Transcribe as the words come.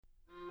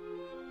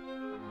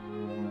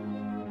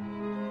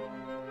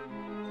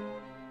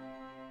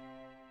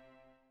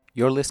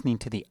You're listening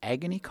to the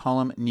Agony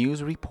Column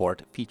News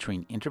Report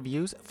featuring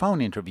interviews, phone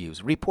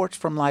interviews, reports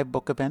from live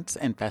book events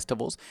and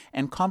festivals,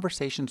 and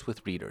conversations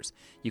with readers.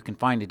 You can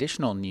find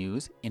additional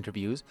news,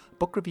 interviews,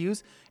 book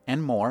reviews,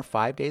 and more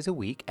 5 days a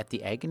week at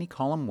the Agony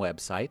Column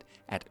website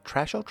at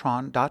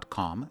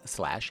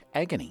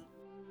trashotron.com/agony.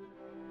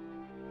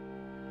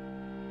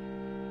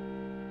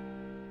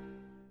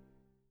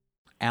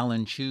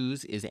 Alan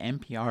Cheuse is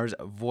NPR's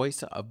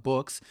voice of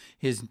books.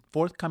 His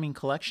forthcoming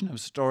collection of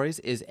stories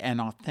is an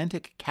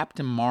authentic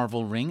Captain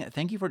Marvel ring.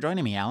 Thank you for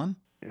joining me, Alan.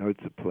 It's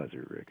a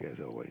pleasure, Rick, as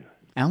always.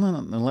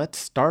 Alan, let's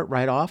start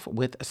right off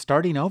with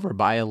Starting Over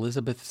by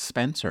Elizabeth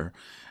Spencer.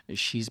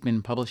 She's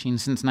been publishing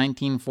since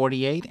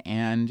 1948,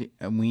 and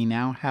we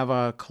now have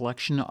a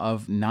collection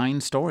of 9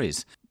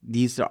 stories.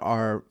 These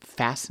are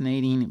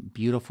fascinating,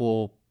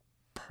 beautiful,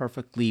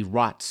 perfectly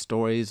wrought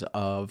stories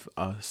of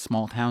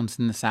small towns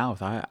in the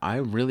South. I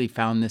really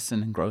found this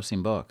an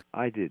engrossing book.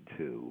 I did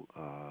too,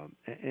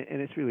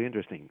 and it's really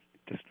interesting,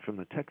 just from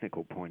the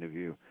technical point of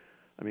view.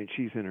 I mean,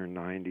 she's in her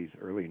 90s,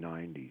 early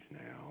 90s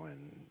now,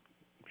 and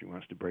if she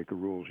wants to break a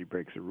rule, she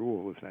breaks a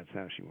rule if that's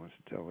how she wants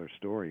to tell her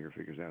story, or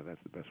figures out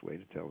that's the best way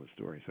to tell the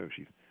story. So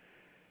she's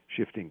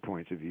shifting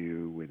points of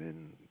view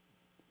within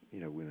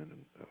a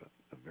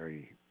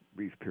very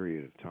brief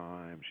period of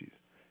time. She's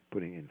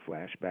putting in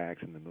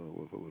flashbacks in the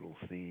middle of a little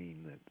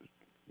scene that,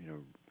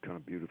 kind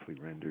of beautifully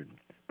rendered,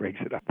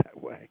 breaks it up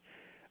that way.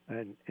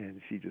 And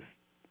she just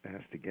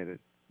has to get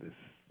at this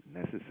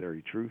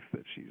necessary truth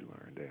that she's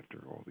learned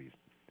after all these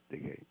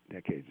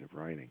decades of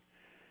writing.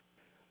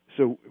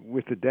 So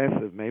with the death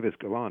of Mavis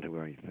Gallant,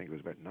 who I think was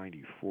about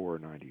 94,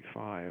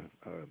 95,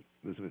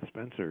 Elizabeth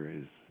Spencer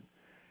is,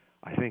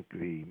 I think,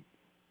 the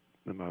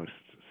most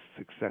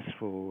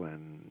successful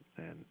and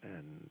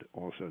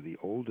also the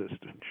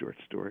oldest short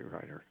story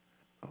writer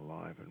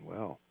alive and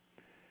well,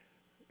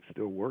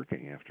 still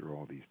working after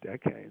all these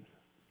decades.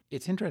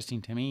 It's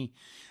interesting to me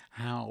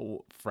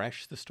how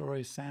fresh the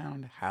stories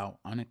sound, how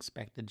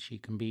unexpected she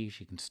can be.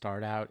 She can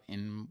start out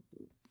in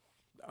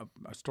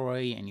a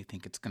story and you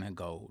think it's going to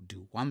go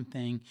do one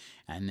thing,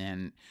 and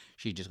then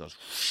she just goes,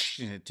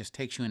 and it just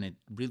takes you in a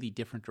really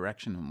different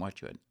direction than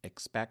what you would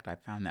expect. I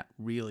found that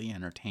really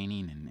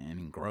entertaining and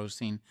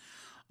engrossing.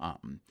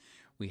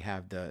 We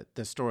have the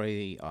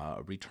story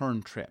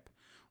Return Trip,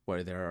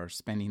 where they're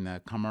spending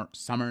the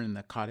summer in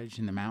the cottage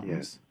in the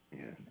mountains.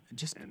 Yes.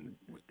 Just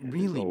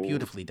really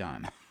beautifully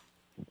done.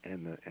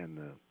 And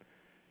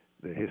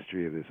the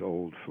history of this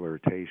old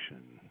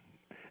flirtation,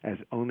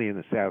 as only in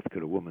the South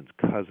could a woman's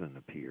cousin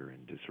appear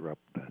and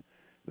disrupt the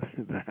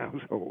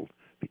household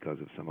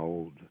because of some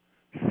old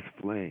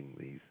fling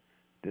these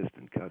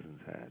distant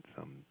cousins had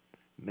some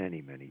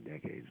many, many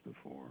decades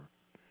before.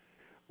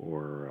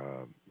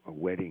 Or a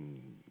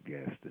wedding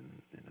guest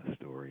in a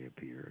story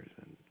appears,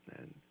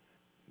 and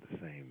the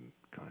same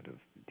kind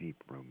of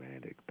deep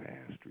romantic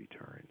past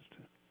returns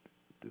to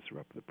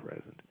disrupt the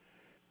present.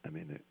 I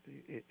mean,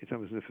 it's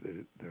almost as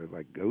if they're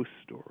like ghost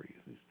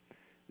stories.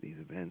 These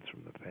events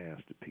from the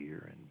past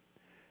appear and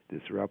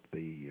disrupt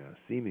the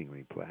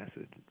seemingly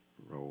placid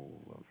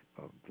role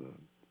of the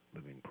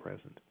living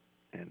present.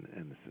 And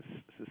the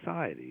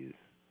society is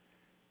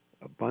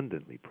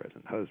abundantly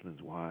present.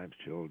 Husbands, wives,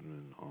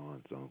 children,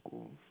 aunts,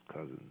 uncles,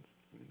 cousins.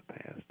 In the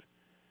past,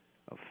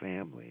 a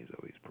family is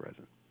always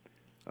present.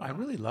 I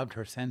really loved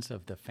her sense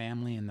of the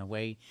family and the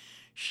way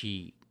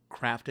she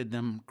crafted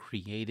them,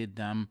 created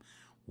them,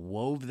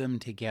 wove them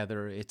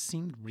together. It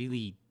seemed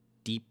really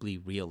deeply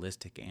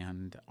realistic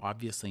and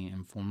obviously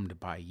informed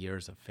by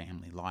years of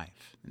family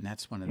life. And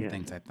that's one of the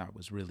things I thought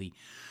was really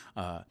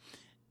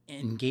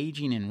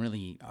engaging and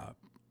really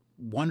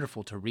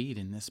wonderful to read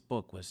in this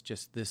book, was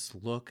just this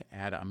look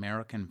at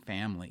American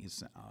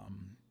families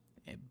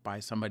by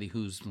somebody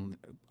who's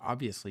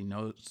obviously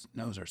knows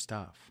her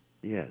stuff.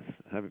 Yes,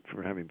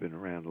 for having been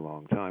around a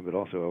long time, but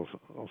also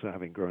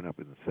having grown up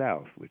in the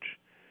South, which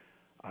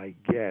I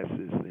guess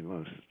is the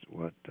most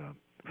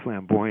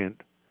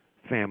flamboyant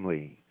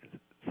family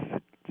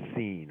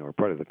scene or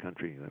part of the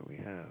country that we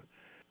have.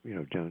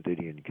 Joan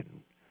Didion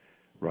can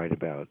write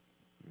about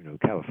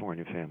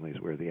California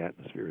families where the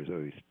atmosphere is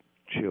always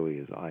chilly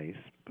as ice,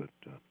 but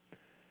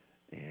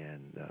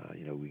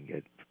we can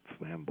get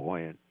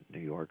flamboyant New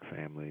York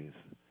families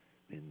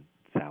in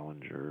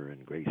Salinger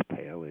and Grace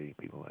Paley,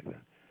 people like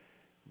that.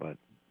 But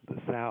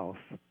the South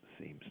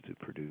seems to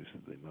produce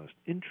the most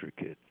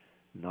intricate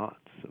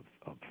knots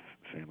of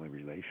family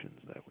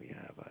relations that we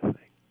have, I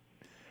think.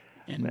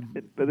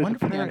 And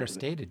wonderfully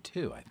understated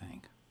too, I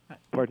think.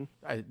 Pardon?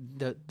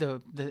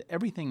 The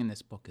everything in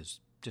this book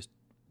is just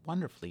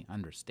wonderfully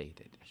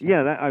understated.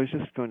 Yeah, I was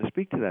just going to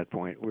speak to that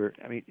point where,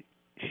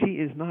 she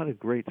is not a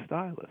great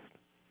stylist.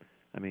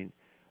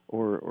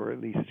 Or at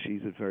least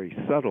she's a very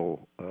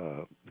subtle,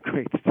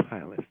 great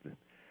stylist,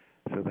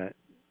 so that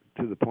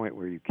to the point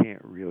where you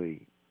can't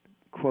really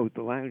quote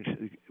the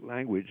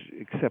language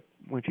except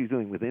when she's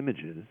dealing with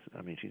images.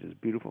 She does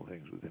beautiful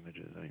things with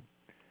images.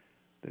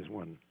 There's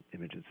one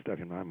image that's stuck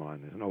in my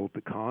mind. There's an old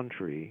pecan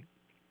tree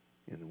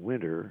in the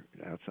winter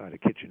outside a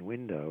kitchen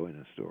window in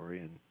a story,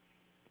 and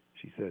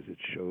She says it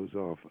shows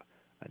off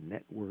a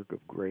network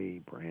of gray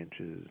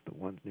branches, the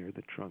ones near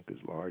the trunk as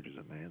large as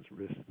a man's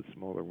wrist, the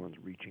smaller ones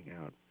reaching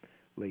out,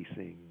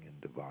 lacing and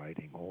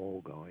dividing,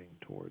 all going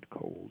toward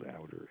cold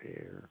outer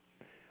air.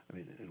 I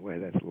mean, in a way,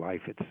 that's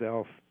life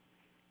itself,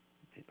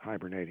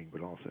 hibernating,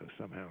 but also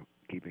somehow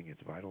keeping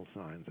its vital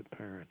signs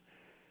apparent.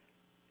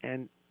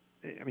 And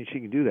I mean, she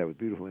can do that with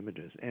beautiful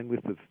images, and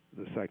with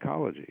the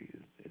psychology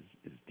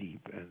is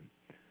deep and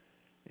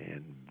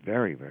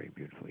very, very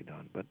beautifully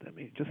done. But I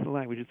mean, just the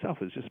language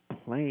itself is just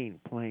plain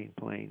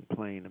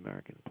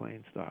American,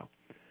 plain style,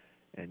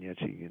 and yet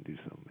she can do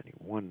so many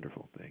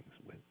wonderful things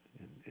with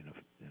in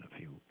a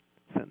few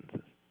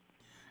sentences.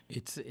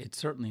 It's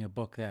certainly a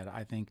book that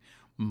I think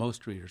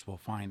most readers will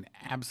find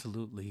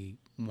absolutely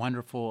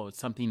wonderful. It's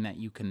something that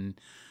you can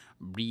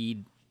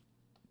read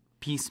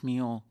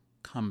piecemeal,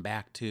 come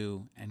back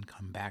to and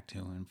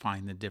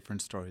find the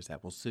different stories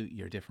that will suit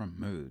your different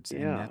moods. Yeah.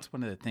 And that's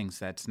one of the things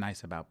that's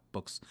nice about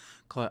books,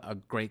 a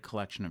great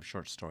collection of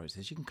short stories,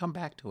 is you can come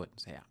back to it and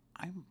say,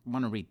 I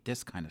want to read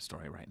this kind of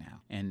story right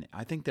now. And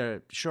I think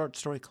the short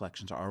story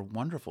collections are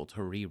wonderful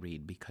to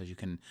reread because you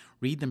can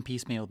read them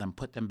piecemeal, then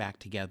put them back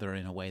together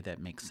in a way that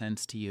makes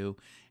sense to you,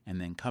 and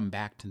then come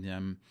back to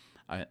them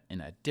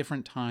in a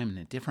different time, in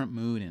a different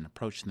mood, and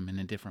approach them in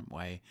a different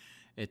way.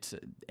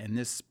 And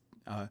this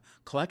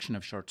collection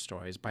of short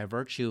stories, by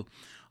virtue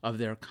of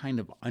their kind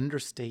of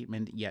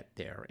understatement, yet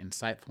their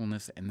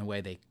insightfulness and the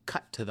way they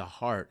cut to the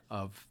heart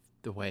of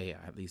the way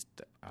at least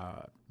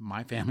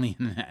my family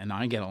and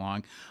I get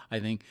along, I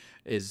think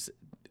is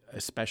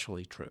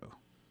especially true.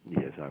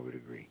 Yes, I would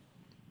agree.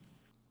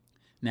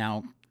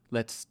 Now,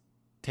 let's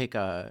take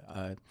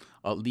a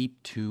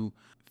leap to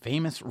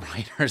famous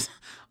writers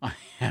I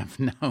have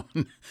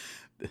known.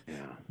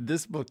 Yeah.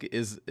 This book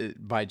is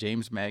by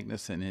James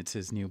Magnuson. It's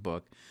his new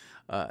book.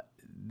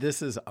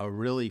 This is a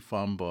really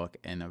fun book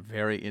and a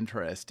very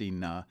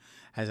interesting,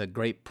 has a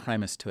great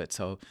premise to it.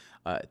 So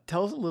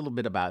tell us a little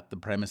bit about the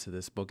premise of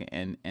this book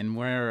and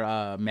where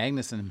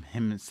Magnuson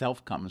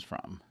himself comes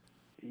from.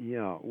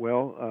 Yeah,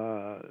 well,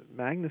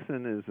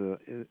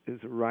 Magnuson is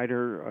a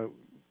writer,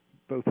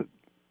 both a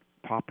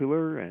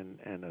popular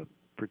and a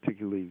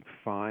particularly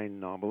fine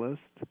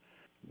novelist.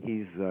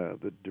 He's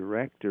the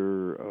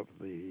director of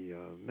the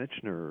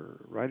Michener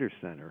Writers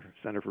Center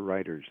for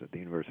Writers at the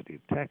University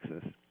of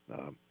Texas,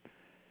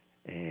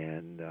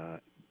 and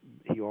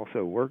he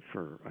also worked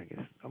for, I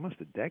guess, almost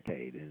a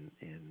decade in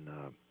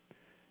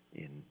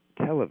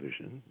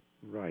television,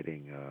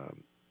 writing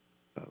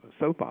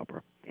soap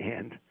opera,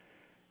 and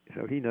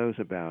so he knows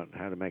about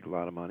how to make a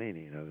lot of money, and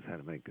he knows how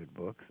to make good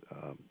books.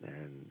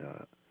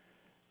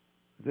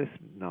 This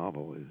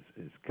novel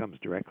comes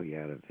directly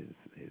out of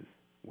his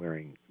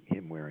wearing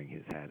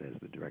his hat as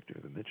the director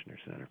of the Michener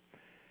Center,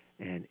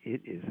 and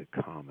it is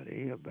a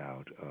comedy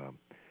about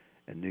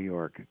a New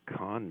York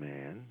con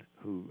man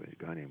a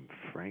guy named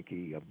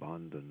Frankie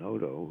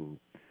Abbandonoto, who,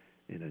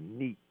 in a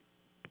neat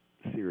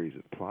series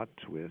of plot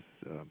twists,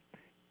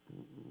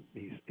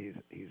 he's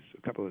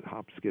a couple of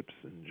hop, skips,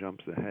 and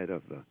jumps ahead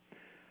of the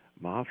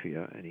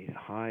mafia, and he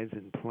hides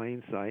in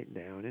plain sight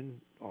down in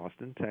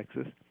Austin,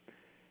 Texas,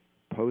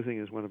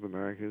 posing as one of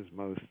America's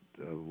most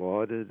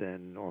lauded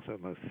and also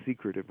most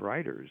secretive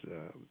writers,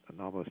 a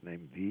novelist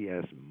named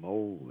V.S.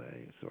 Mole,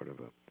 sort of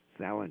a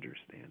Salinger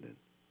stand-in.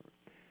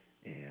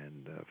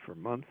 And for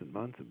months and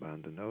months,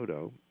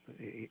 Abbandonoto,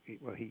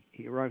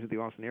 he arrives at the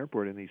Austin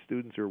airport, and these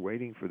students who are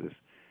waiting for this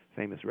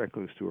famous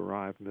recluse to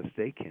arrive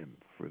mistake him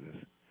for this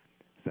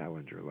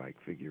Salinger-like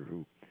figure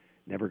who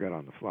never got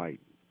on the flight.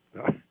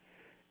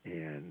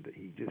 And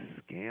he just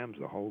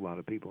scams a whole lot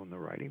of people in the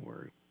writing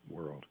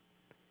world.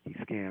 He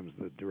scams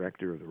the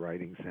director of the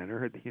Writing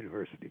Center at the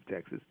University of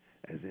Texas,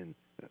 as in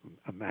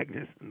a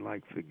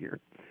Magnuson-like figure,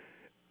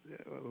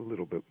 a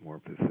little bit more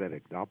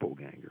pathetic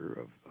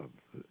doppelganger of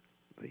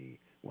the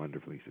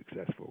wonderfully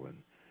successful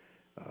and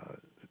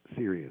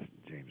serious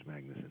James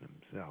Magnuson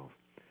himself.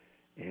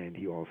 And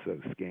he also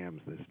scams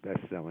this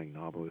best-selling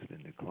novelist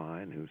in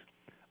decline, who's,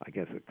 I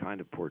guess, a kind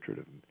of portrait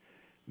of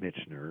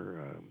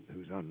Michener,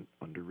 who's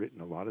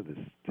underwritten a lot of this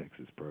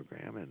Texas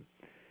program,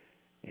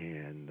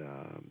 and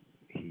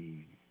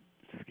he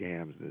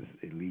scams this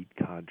elite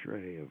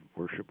cadre of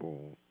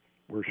worshipful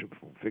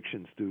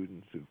fiction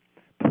students who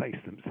place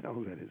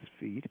themselves at his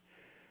feet,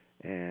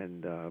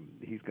 and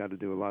he's got to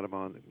do a lot of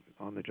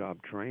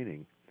on-the-job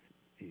training.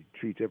 He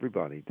treats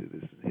everybody to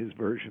his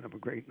version of a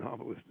great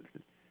novelist,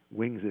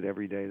 wings it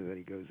every day that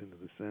he goes into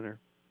the center.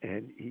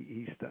 And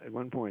at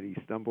one point he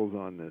stumbles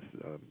on this,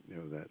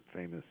 that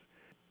famous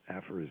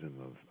aphorism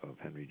of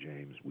Henry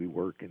James: "We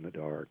work in the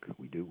dark,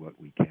 we do what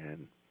we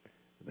can.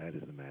 That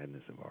is the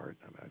madness of art."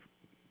 I've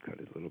cut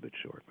it a little bit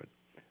short, but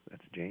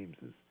that's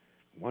James's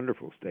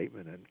wonderful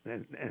statement.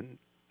 And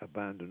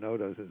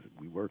Abbandonoto says,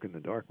 "We work in the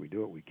dark, we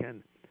do what we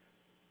can."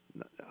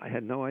 I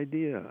had no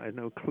idea. I had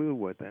no clue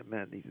what that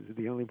meant. He says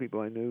the only people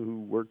I knew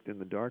who worked in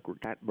the dark were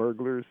cat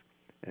burglars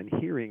and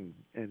heating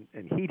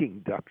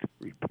duct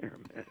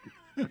repairmen.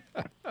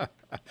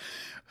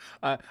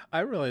 I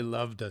really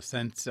love the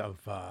sense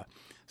of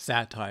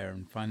satire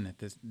and fun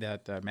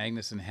that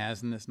Magnuson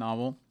has in this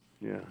novel.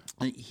 Yeah.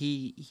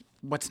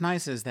 What's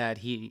nice is that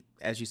he,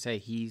 as you say,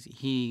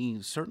 he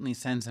certainly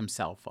sends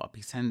himself up.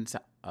 He sends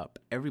up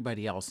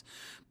everybody else,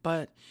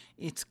 but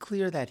it's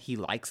clear that he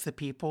likes the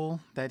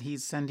people that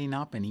he's sending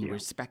up and he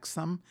respects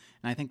them.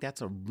 And I think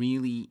that's a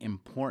really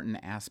important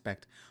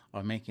aspect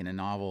of making a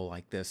novel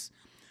like this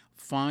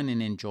fun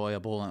and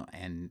enjoyable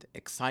and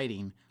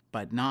exciting,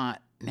 but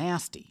not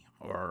nasty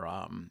or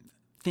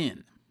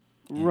thin.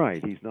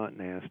 Right. He's not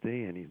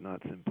nasty and he's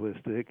not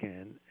simplistic.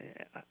 And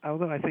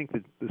although I think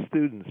that the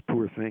students,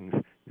 poor things,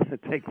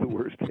 take the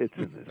worst hits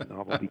in this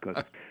novel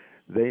because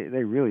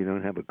they really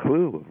don't have a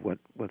clue of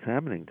what's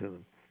happening to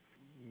them.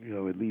 You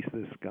know, at least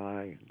this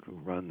guy who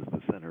runs the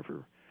Center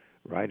for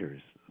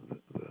Writers,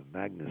 the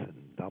Magnuson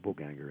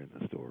doppelganger in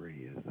the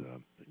story, is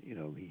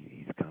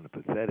he's kind of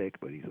pathetic,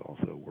 but he's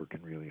also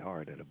working really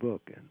hard at a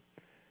book. And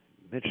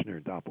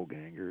Michener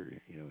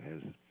doppelganger,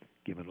 has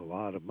given a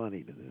lot of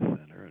money to this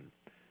center and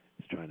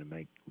is trying to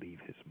leave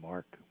his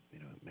mark,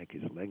 make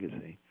his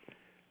legacy.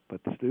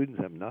 But the students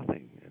have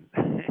nothing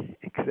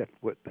except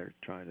what they're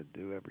trying to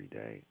do every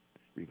day,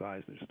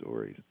 revise their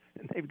stories.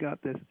 And they've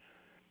got this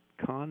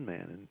con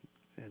man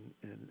and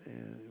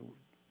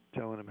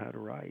telling them how to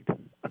write.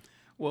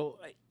 Well,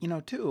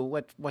 too,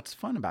 what's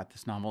fun about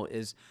this novel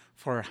is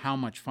for how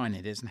much fun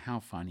it is and how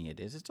funny it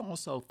is. It's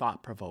also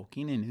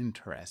thought-provoking and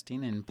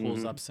interesting and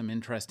pulls up some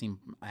interesting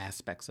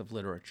aspects of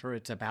literature.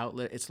 It's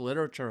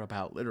literature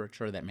about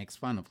literature that makes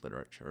fun of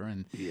literature.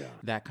 And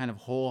that kind of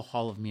whole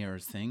Hall of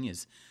Mirrors thing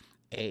is,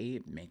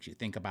 it makes you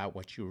think about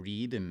what you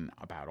read and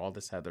about all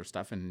this other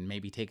stuff and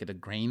maybe take it a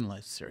grain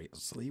less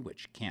seriously,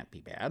 which can't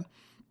be bad.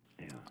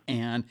 Yeah.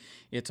 And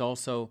it's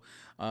also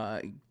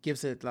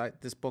gives it, like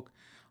this book,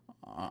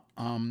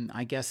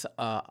 I guess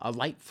a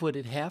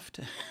light-footed heft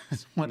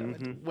is what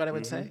I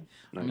would say.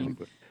 I mean,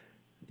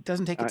 it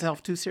doesn't take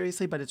itself too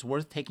seriously, but it's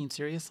worth taking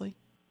seriously.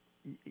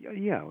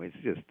 Yeah,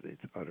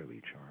 it's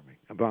utterly charming.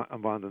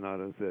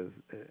 Abbandonato says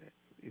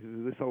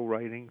this whole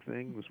writing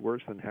thing was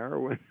worse than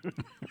heroin.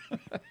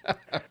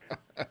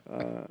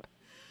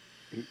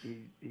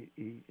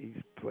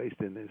 He's placed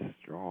in this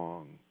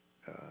strong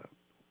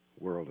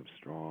world of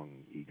strong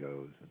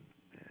egos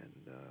and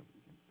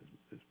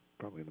is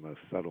probably the most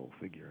subtle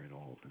figure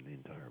in the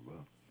entire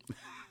book.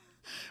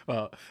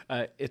 Well,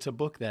 it's a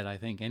book that I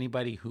think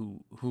anybody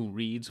who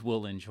reads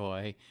will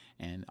enjoy,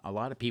 and a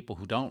lot of people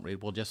who don't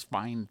read will just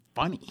find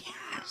funny.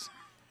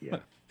 Yeah,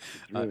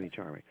 it's really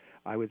charming.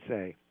 I would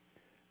say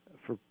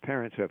for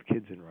parents who have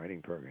kids in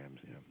writing programs,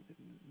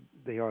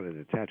 they ought to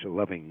attach a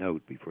loving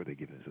note before they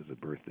give this as a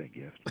birthday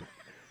gift.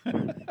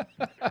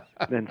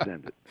 Then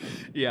send it.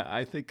 Yeah,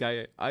 I think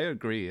I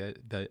agree.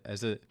 That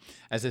as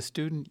a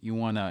student, you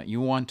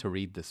want to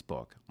read this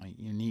book.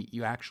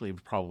 You actually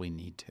probably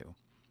need to.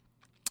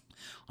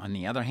 On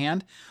the other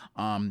hand,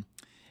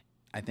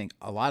 I think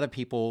a lot of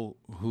people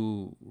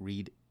who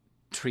read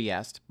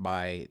Trieste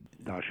by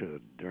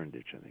Dasha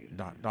Drndic, I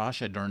think.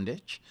 Dasha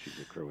Drndic. She's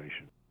a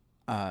Croatian.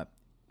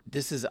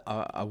 This is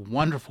a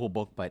wonderful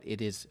book, but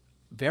it is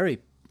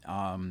very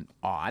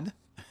odd,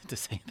 to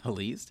say the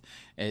least.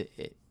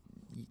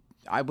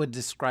 I would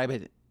describe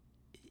it.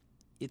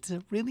 It's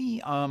a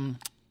really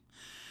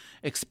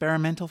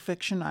experimental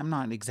fiction. I'm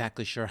not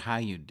exactly sure how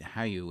you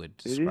would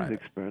describe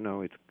it.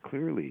 No, it's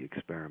clearly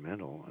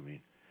experimental. I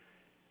mean,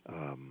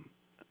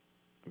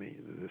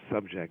 the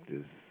subject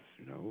is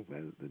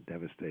the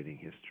devastating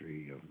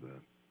history of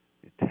the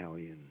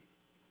Italian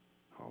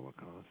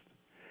Holocaust.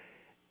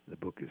 The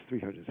book is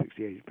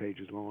 368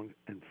 pages long,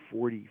 and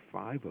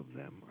 45 of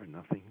them are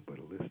nothing but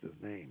a list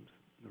of names.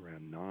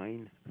 Around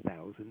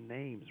 9,000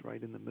 names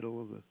right in the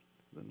middle of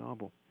the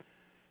novel.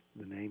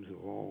 The names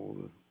of all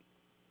the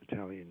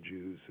Italian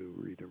Jews who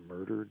were either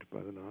murdered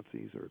by the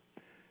Nazis or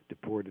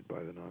deported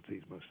by the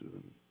Nazis, most of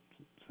them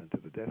sent to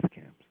the death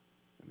camps.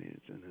 I mean,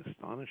 it's an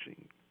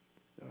astonishing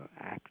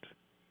act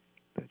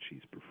that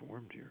she's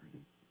performed here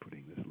in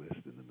putting this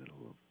list in the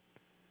middle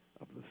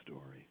of the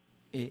story.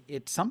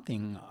 It's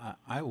something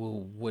I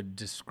would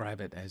describe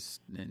it as,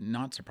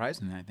 not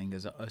surprisingly, I think,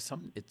 as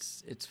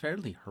it's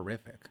fairly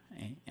horrific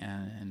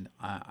and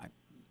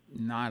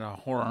not a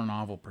horror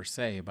novel per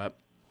se, but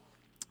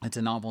it's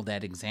a novel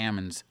that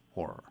examines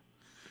horror.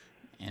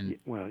 And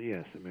well,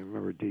 yes, I mean,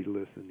 remember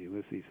Daedalus and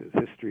Ulysses says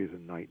history is a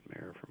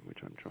nightmare from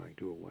which I'm trying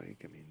to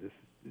awake. I mean, this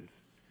is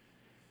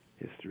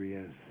history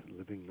as a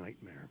living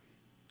nightmare.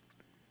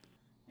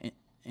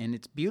 And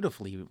it's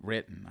beautifully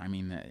written. I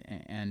mean,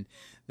 and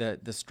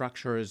the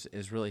structure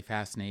is really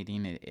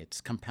fascinating. It's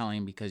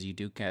compelling because you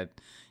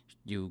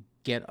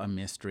get a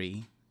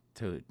mystery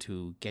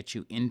to get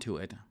you into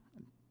it,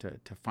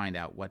 to find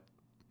out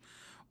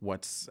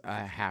what's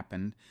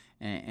happened,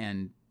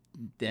 and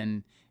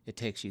then it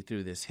takes you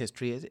through this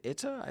history.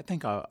 It's I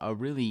think a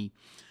really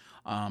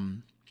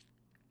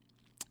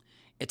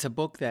it's a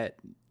book that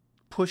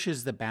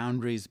pushes the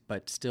boundaries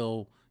but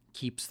still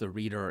keeps the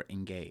reader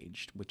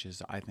engaged, which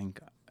is, I think,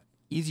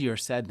 easier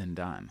said than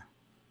done.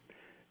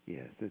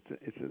 Yes,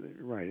 it's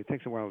right. It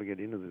takes a while to get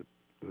into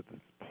the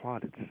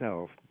plot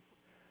itself.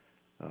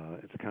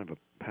 It's kind of a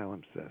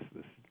palimpsest.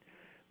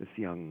 This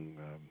young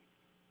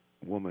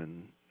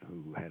woman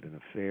who had an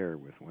affair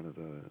with one of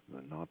the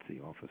Nazi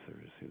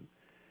officers who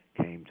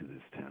came to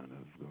this town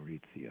of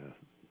Gorizia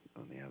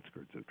on the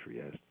outskirts of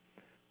Trieste.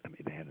 I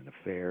mean, they had an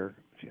affair.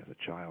 She has a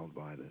child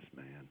by this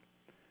man.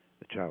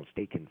 The child's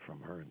taken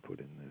from her and put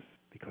in this,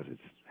 because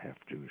it's half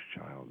Jewish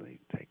child, they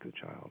take the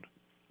child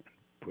and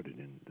put it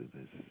into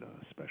this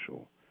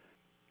special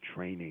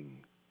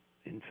training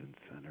infant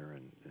center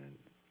in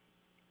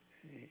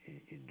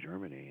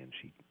Germany, and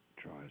she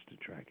tries to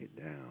track it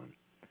down.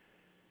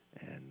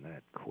 And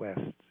that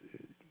quest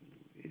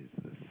is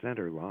the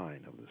center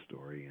line of the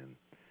story, and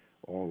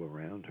all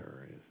around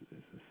her is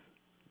this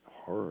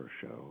horror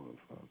show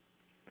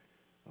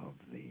of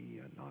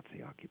the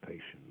Nazi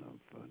occupation of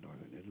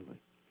northern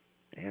Italy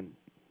and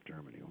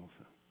Germany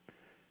also.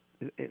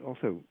 It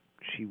also,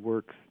 she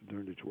works,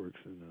 Dirnditch works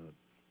in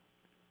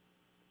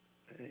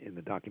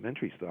the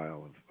documentary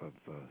style of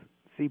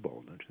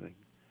Sebald, don't you think?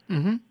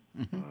 Mm-hmm.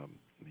 Mm-hmm. I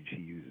mean, she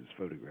uses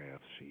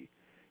photographs. She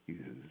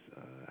uses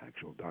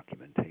actual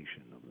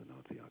documentation of the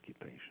Nazi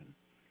occupation.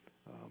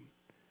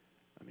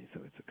 I mean,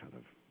 so it's a kind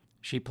of...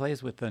 She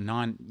plays with the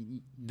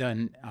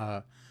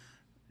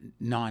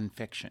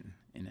nonfiction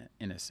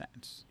in a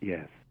sense.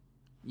 Yes.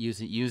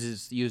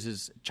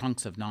 Uses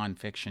chunks of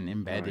nonfiction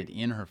embedded Right.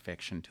 in her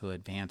fiction to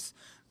advance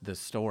the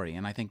story,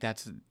 and I think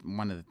that's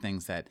one of the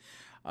things that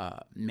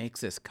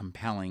makes this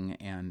compelling,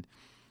 and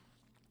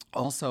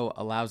also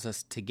allows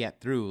us to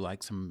get through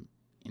like some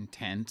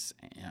intense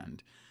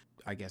and,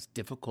 I guess,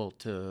 difficult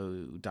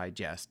to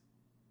digest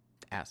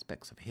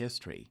aspects of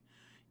history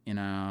in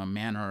a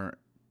manner,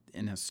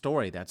 in a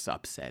story that's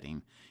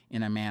upsetting,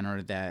 in a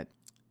manner that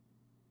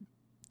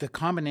the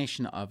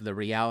combination of the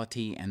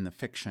reality and the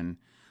fiction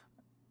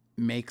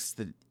makes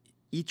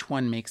each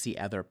one makes the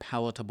other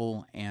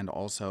palatable, and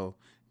also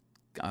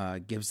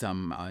gives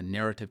them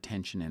narrative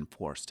tension and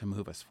force to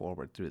move us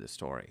forward through the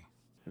story.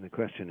 And the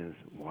question is,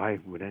 why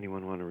would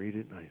anyone want to read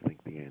it? And I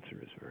think the answer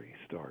is very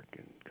stark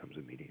and comes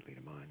immediately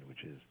to mind,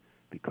 which is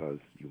because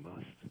you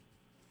must.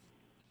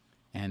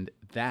 And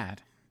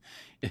that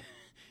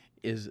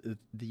is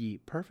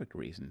the perfect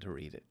reason to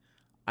read it.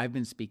 I've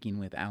been speaking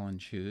with Alan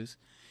Shoes.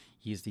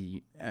 He's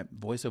the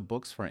voice of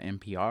books for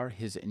NPR.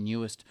 His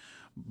newest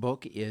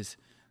book is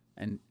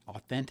An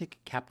Authentic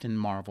Captain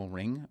Marvel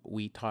Ring.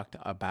 We talked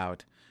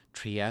about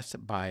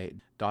Trieste by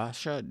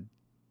Dasha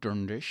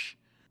Dirnditch,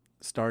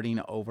 Starting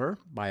Over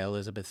by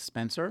Elizabeth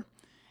Spencer,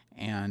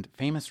 and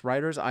Famous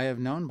Writers I Have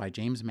Known by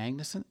James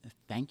Magnuson.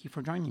 Thank you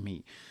for joining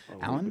me,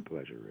 Alan. It's a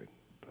pleasure, Rick.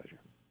 Pleasure.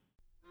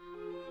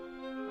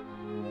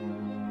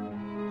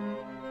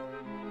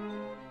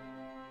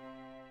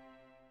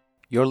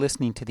 You're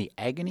listening to the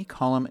Agony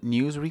Column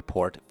News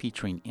Report,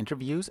 featuring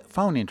interviews,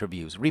 phone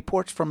interviews,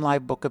 reports from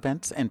live book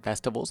events and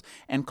festivals,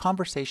 and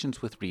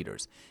conversations with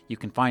readers. You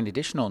can find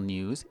additional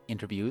news,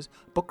 interviews,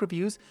 book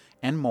reviews,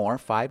 and more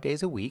 5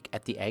 days a week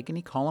at the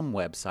Agony Column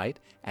website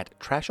at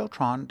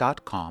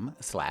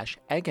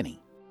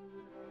trashotron.com/agony.